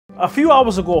A few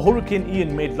hours ago, Hurricane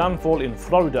Ian made landfall in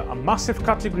Florida, a massive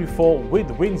Category 4 with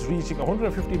winds reaching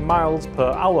 150 miles per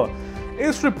hour.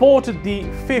 It's reported the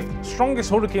 5th strongest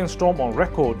hurricane storm on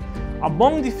record.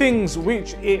 Among the things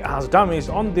which it has damaged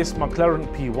on this McLaren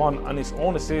P1, and its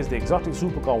owner says the exotic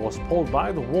supercar was pulled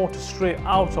by the water straight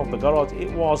out of the garage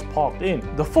it was parked in.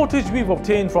 The footage we've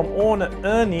obtained from owner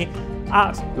Ernie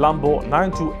at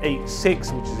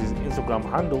Lambo9286, which is his Instagram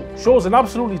handle, shows an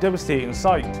absolutely devastating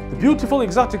sight. The beautiful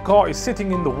exotic car is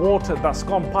sitting in the water that's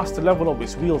gone past the level of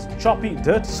its wheels. Choppy,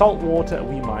 dirty salt water,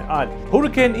 we might add.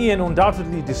 Hurricane Ian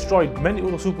undoubtedly destroyed many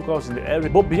other supercars in the area,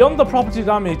 but beyond the property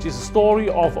damage is a story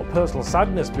of personal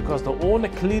sadness because the owner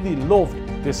clearly loved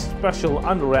this special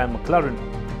and rare McLaren.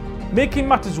 Making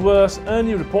matters worse,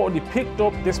 Ernie reportedly picked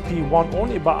up this P1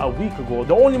 only about a week ago.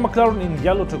 The only McLaren in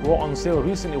yellow to go on sale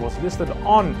recently was listed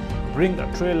on Bring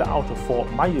a Trailer out of Fort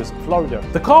Myers, Florida.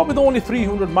 The car, with only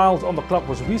 300 miles on the clock,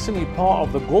 was recently part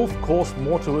of the Gulf Coast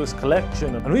Motorworks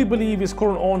collection, and we believe his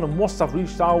current owner must have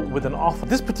reached out with an offer.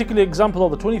 This particular example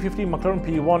of the 2015 McLaren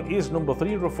P1 is number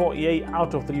 348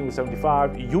 out of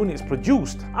 375 units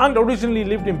produced and originally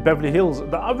lived in Beverly Hills.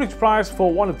 The average price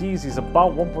for one of these is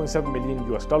about $1.7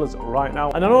 million right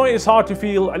now, and I know it's hard to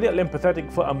feel a little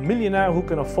empathetic for a millionaire who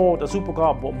can afford a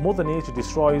supercar, but Mother Nature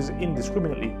destroys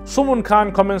indiscriminately. Someone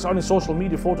can comments on social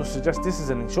media photos suggest this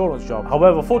is an insurance job.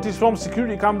 However, footage from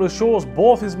security cameras shows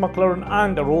both his McLaren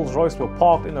and a Rolls Royce were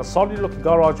parked in a solid looking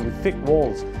garage with thick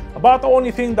walls. About the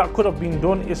only thing that could have been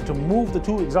done is to move the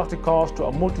two exotic cars to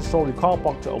a multi-story car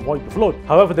park to avoid the flood.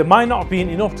 However, there might not have been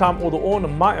enough time, or the owner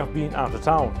might have been out of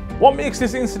town. What makes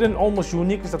this incident almost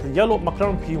unique is that the yellow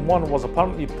McLaren P1 was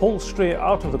apparently pulled straight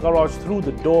out of the garage through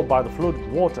the door by the flood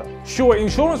water. Sure,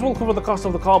 insurance will cover the cost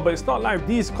of the car, but it's not like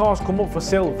these cars come up for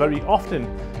sale very often,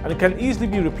 and it can easily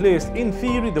be replaced. In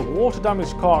theory, the water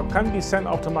damaged car can be sent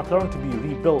off to McLaren to be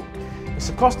rebuilt. It's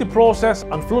a costly process,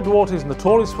 and floodwater is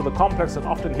notorious for the complex and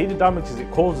often hidden damages it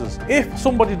causes. If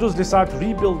somebody does decide to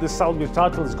rebuild this salvage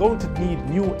title, it's going to need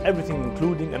new everything,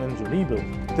 including an engine rebuild.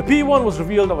 The P1 was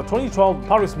revealed at the 2012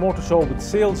 Paris Motor Show, with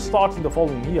sales starting the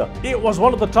following year. It was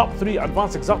one of the top 3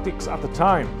 advanced exotics at the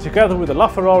time, together with the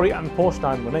LaFerrari and Porsche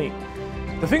 918.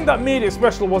 The thing that made it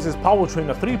special was its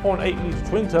powertrain, a 3.8-litre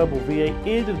twin-turbo V8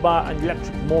 aided by an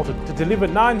electric motor to deliver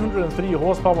 903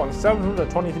 horsepower and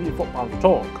 723 foot-pounds of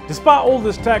torque. Despite all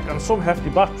this tech and some hefty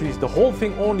batteries, the whole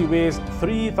thing only weighs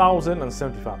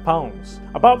 3,075 pounds,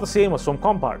 about the same as some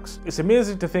compacts. It's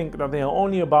amazing to think that there are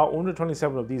only about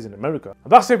 127 of these in America.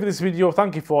 And that's it for this video.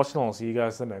 Thank you for watching, and I'll see you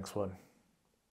guys in the next one.